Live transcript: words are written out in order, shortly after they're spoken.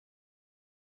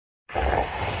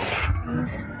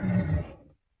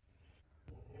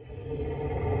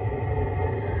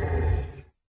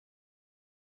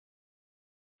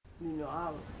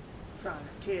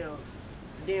tell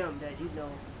them that, you know,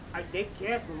 they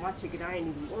canceled my ticket. I ain't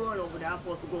even going over there. I'm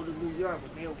supposed to go to New York,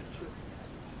 but they over the trip.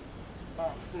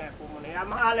 Oh, snap for money.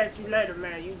 I'ma holler at you later,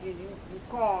 man. You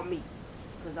call me,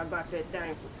 cause I got that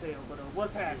thing for sale. But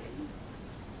what's happening?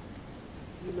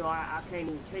 You know, I can't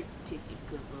even take the ticket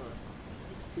because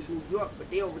it's to New York, but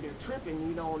they over there tripping.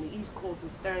 You know, on the East Coast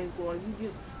with things going. You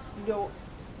just, you know,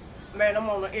 man, I'm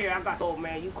on the air. I got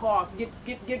man. You call,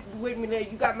 get with me there.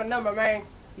 You got my number, man.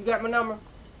 You got my number.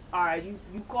 All right,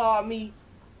 you call me.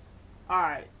 All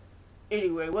right.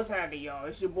 Anyway, what's happening, y'all?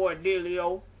 It's your boy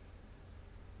Delio.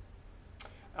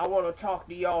 I want to talk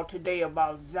to y'all today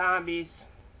about zombies,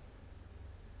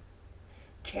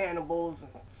 cannibals, and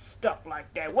stuff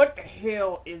like that. What the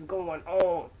hell is going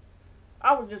on?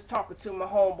 I was just talking to my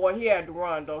homeboy. He had to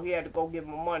run, though. He had to go get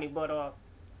my money. But,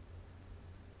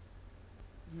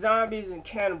 zombies and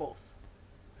cannibals.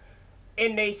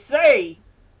 And they say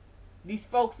these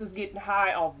folks is getting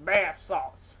high off bath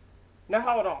salts. Now,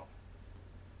 hold on.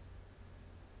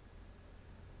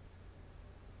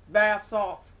 Bath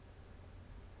salts.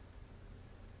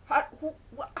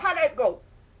 How that go?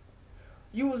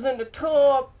 You was in the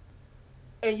tub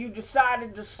and you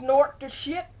decided to snort the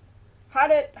shit? How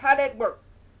that work?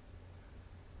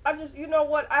 I just, you know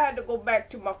what? I had to go back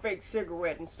to my fake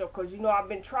cigarette and stuff because, you know, I've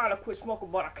been trying to quit smoking,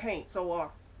 but I can't.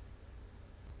 So,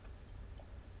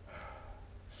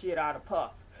 shit out of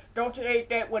puff. Don't you hate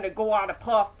that when it go out of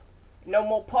puff? No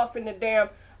more puff in the damn.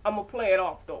 I'm going to play it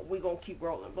off, though. We going to keep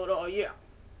rolling. But, yeah.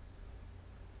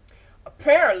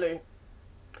 Apparently,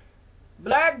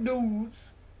 black dudes,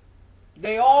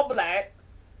 they all black.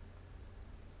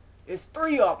 There's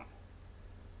 3 of them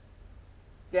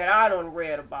that I done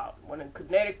read about. One in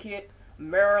Connecticut,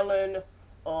 Maryland,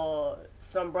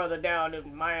 some brother down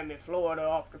in Miami, Florida,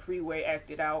 off the freeway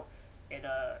acted out, and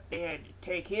they had to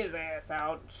take his ass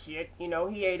out and shit. You know,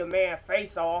 he ate a man's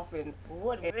face off, and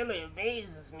what really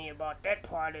amazes me about that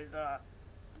part is,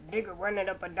 nigga running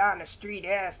up and down the street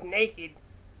ass naked.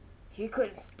 He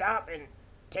couldn't stop and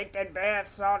take that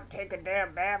bath salt, take a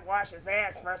damn bath, wash his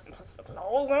ass first, and put some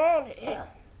clothes on. Yeah.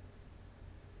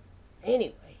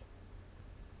 Anyway.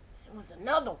 There was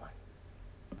another one.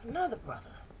 Another brother.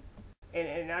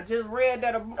 And I just read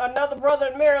that another brother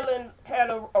in Maryland had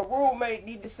a roommate and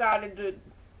he decided to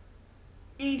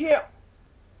eat him.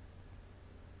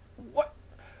 What?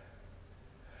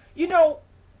 You know,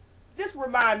 this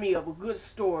reminds me of a good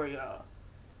story.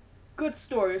 Good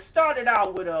story. It started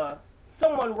out with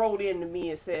someone wrote in to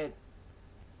me and said,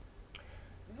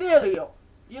 Delio,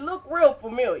 you look real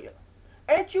familiar.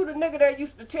 Ain't you the nigga that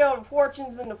used to tell the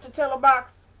fortunes in the teller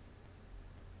box?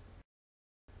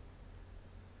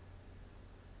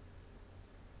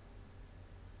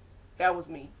 That was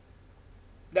me.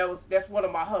 That's one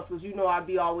of my hustles. You know I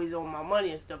be always on my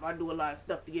money and stuff. I do a lot of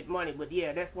stuff to get money. But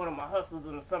yeah, that's one of my hustles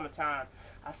in the summertime.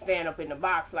 I stand up in the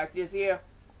box like this here.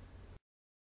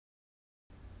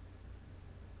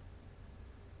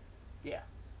 Yeah.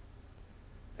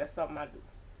 That's something I do.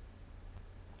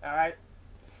 Alright?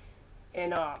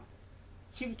 And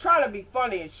she was trying to be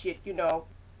funny and shit, you know.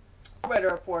 Spread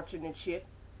her fortune and shit.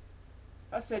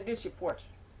 I said, this your fortune.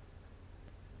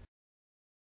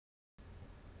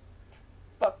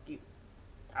 Fuck you.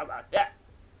 How about that?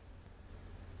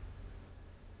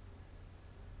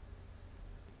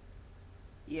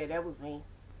 Yeah, that was me.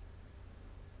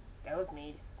 That was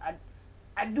me.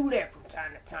 I do that from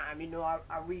time to time, you know. I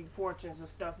read fortunes and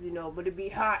stuff, you know, but it be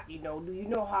hot, you know. Do you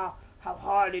know how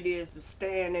hard it is to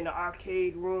stand in the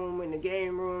arcade room, in the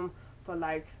game room, for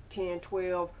like 10,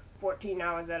 12, 14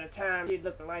 hours at a time, it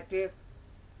looking like this?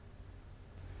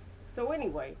 So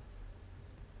anyway,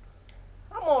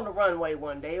 I'm on the runway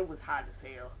one day. It was hot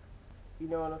as hell. You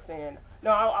know what I'm saying?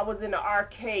 No, I was in the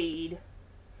arcade.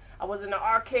 I was in the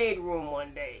arcade room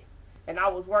one day, and I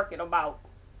was working about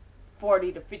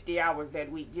 40 to 50 hours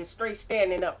that week, just straight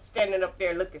standing up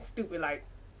there looking stupid like.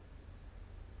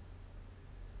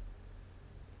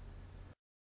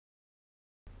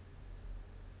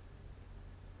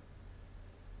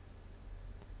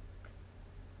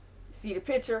 See the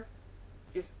picture?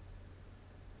 Just,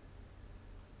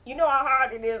 you know how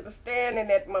hard it is to stand in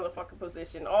that motherfucking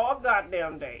position all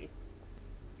goddamn day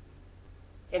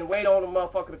and wait on a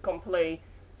motherfucker to come play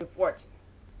the fortune.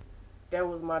 That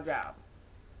was my job.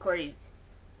 Crazy.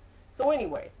 So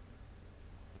anyway,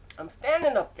 I'm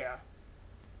standing up there,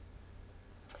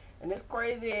 and this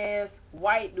crazy ass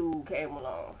white dude came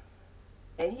along,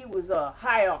 and he was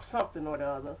high off something or the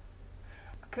other.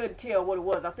 I couldn't tell what it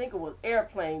was. I think it was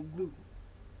airplane glue.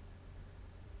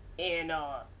 And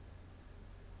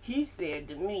he said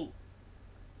to me,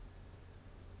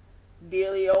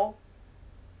 Delio,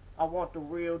 I want the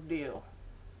real deal.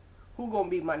 who gonna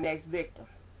be my next victim.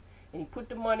 And he put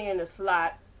the money in the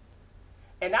slot,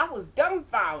 and I was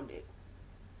dumbfounded.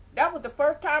 That was the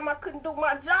first time I couldn't do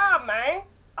my job, man.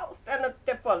 I was standing up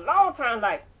there for a long time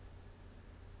like,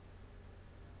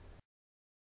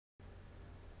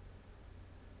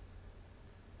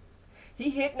 he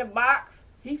hitting the box,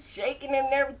 he's shaking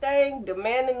and everything,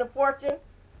 demanding the fortune.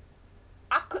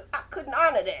 I couldn't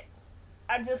honor that.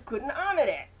 I just couldn't honor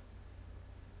that.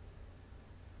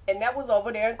 And that was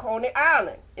over there in Coney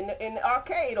Island, in the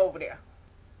arcade over there.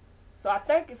 So I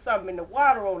think it's something in the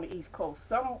water on the East Coast.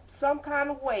 Some kind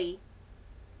of way,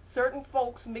 certain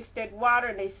folks mix that water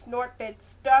and they snort that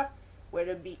stuff,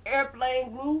 whether it be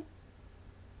airplane glue,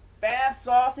 bath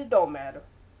salts, it don't matter.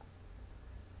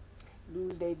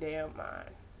 Lose their damn mind.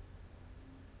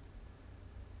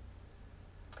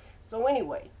 So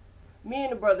anyway, me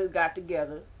and the brothers got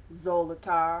together,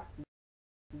 Zolatar,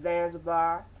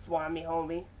 Zanzibar, Swami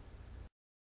Homie.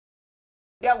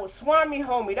 That was Swami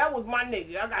Homie. That was my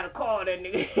nigga. I gotta call that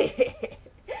nigga.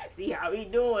 See how he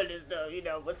doing and stuff, you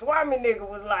know. But Swami nigga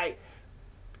was like,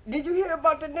 did you hear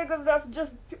about the niggas that's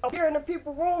just appear in the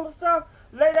people's room and stuff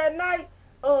late at night,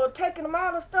 taking them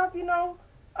out and stuff, you know?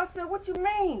 I said, what you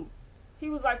mean? He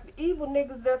was like, the evil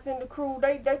niggas that's in the crew,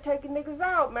 they taking niggas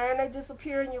out, man. They just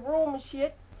appear in your room and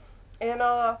shit. And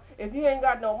if you ain't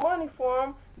got no money for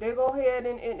them, they go ahead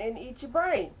and eat your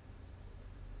brain.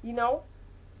 You know?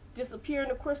 Just appear in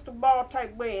a crystal ball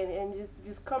type way and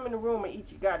just come in the room and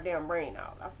eat your goddamn brain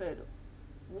out. I said,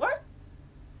 what?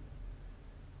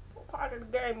 What part of the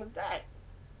game is that?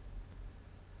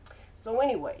 So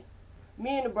anyway,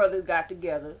 me and the brothers got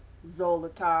together,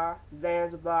 Zolatar,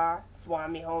 Zanzibar,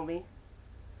 Swami Homie.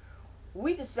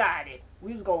 We decided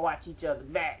we was gonna watch each other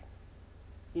back.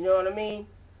 You know what I mean?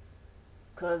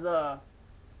 Cause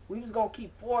we was gonna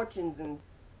keep fortunes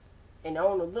and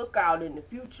on the lookout in the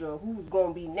future who's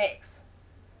gonna be next.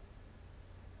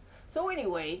 So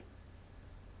anyway,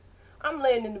 I'm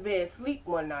laying in the bed sleep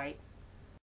one night.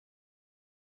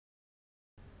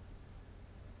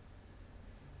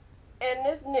 And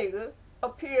this nigga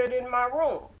appeared in my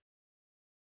room.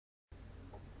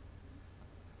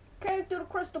 Came through the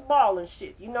crystal ball and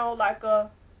shit, you know, like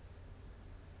a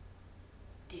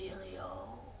Dealio.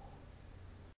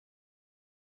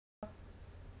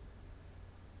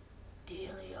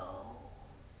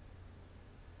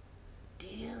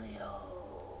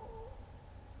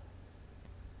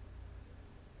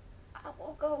 I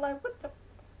woke up like,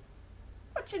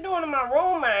 what you doing in my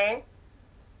room, man?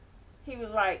 He was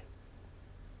like,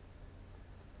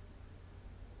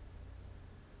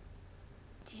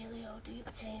 Dealio, do you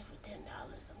have change for $10?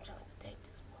 I'm trying to take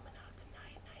this woman out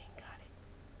tonight and I ain't got it.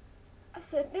 I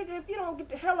said, nigga, if you don't get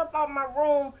the hell up out of my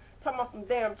room, talking about some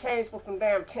damn change for some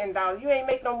damn $10, you ain't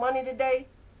make no money today?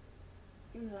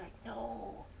 He was like,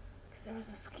 no, because there was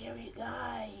a scary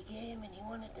guy. He came and he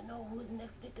wanted to know who his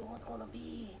next victim was going to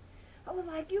be. I was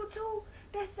like, you too?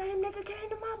 That same nigga came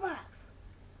to my box.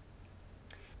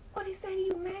 What'd he say to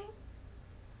you, man?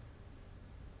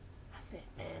 I said,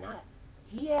 man,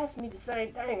 he asked me the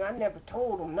same thing. I never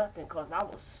told him nothing because I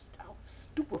was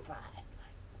stupefied.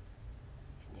 Like,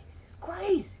 these niggas is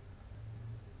crazy.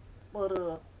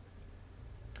 But,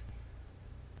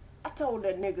 I told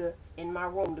that nigga in my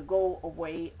room to go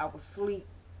away. I was asleep.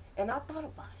 And I thought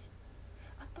about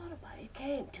it. It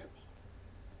came to me.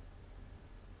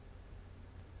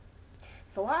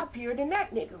 So I appeared in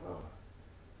that nigga room.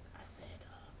 I said,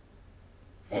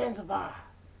 Zanzibar.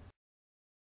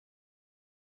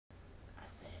 I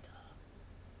said,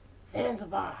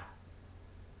 Zanzibar.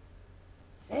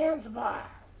 Zanzibar.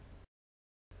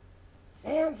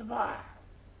 Zanzibar.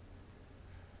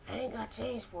 I ain't got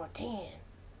change for a 10.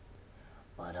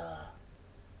 But,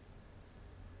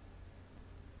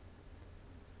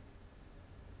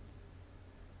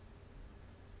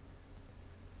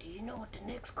 do you know what the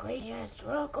next crazy ass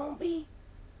drug gonna be?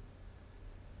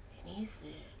 And he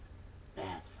said,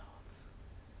 bath salts.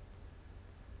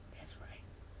 That's right,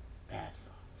 bath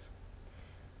salts.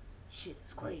 Shit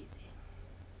is crazy.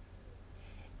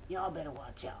 Y'all better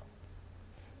watch out.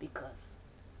 Because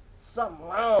something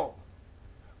wrong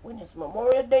when it's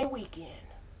Memorial Day weekend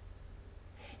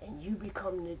and you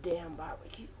become the damn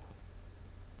barbecue.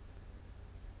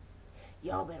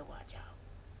 Y'all better watch out.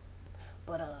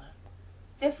 But,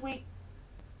 this week,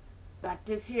 got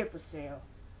this here for sale.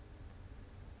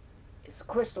 It's a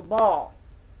crystal ball.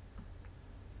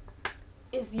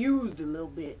 It's used a little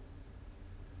bit.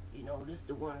 You know, this is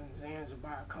the one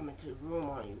Zanzibar coming to the room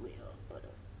on you with. But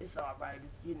it's alright.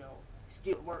 It's, you know,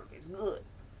 still work. It's good.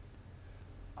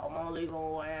 I'm only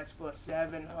gonna ask for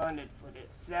 $700 for this.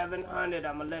 $700.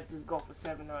 I'm gonna let this go for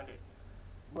 $700.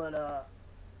 But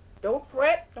Don't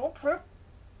fret, don't trip.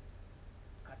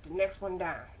 Got the next one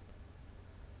down.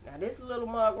 Now this little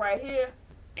mug right here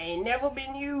ain't never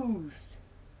been used.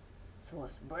 So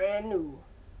it's brand new.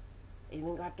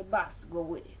 Even got the box to go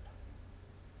with it.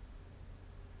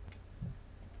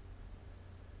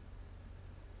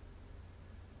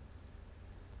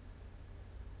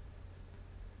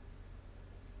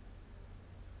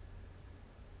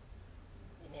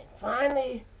 And then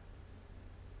finally,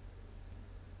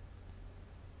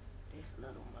 this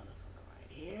little motherfucker right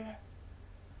here.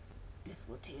 This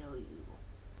will tell you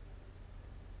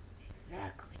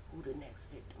exactly who the next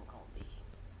victim gonna be.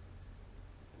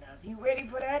 Now if you ready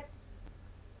for that,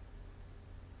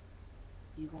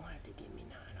 you're gonna have to give me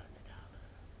 $900.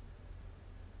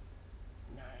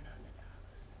 $900.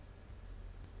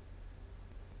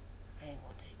 I ain't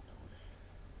gonna take no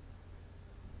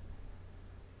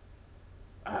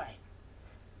less. Alright.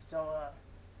 So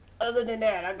other than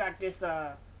that, I got this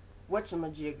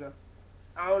whatchamajigger.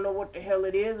 I don't know what the hell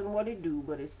it is and what it do,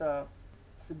 but it's a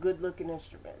good looking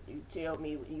instrument. You tell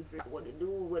me when you figure what it do,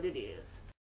 what it is.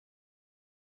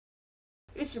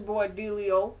 It's your boy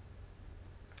Delio.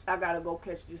 I gotta go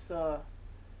catch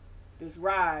this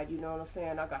ride, you know what I'm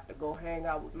saying? I got to go hang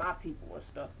out with my people and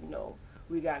stuff, you know.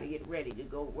 We gotta get ready to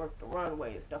go work the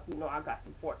runway and stuff. You know, I got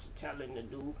some fortune telling to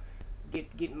do.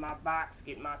 Get my box,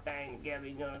 get my thing together,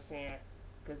 you know what I'm saying?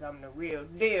 Because I'm the real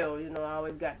deal, you know. I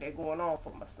always got that going on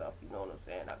for myself, you know what I'm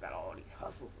saying? I got all these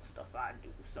hustles and stuff I do.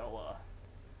 So,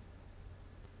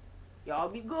 y'all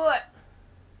be good.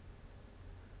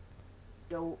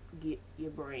 Don't get your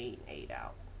brain ate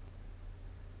out.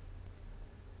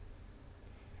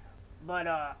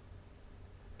 But,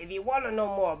 if you want to know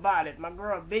more about it, my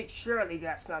girl Big Shirley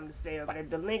got something to say about it.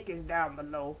 The link is down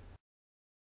below.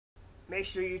 Make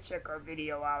sure you check her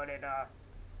video out and,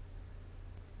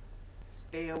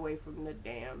 stay away from the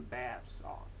damn bath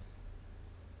salts.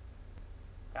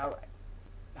 Alright.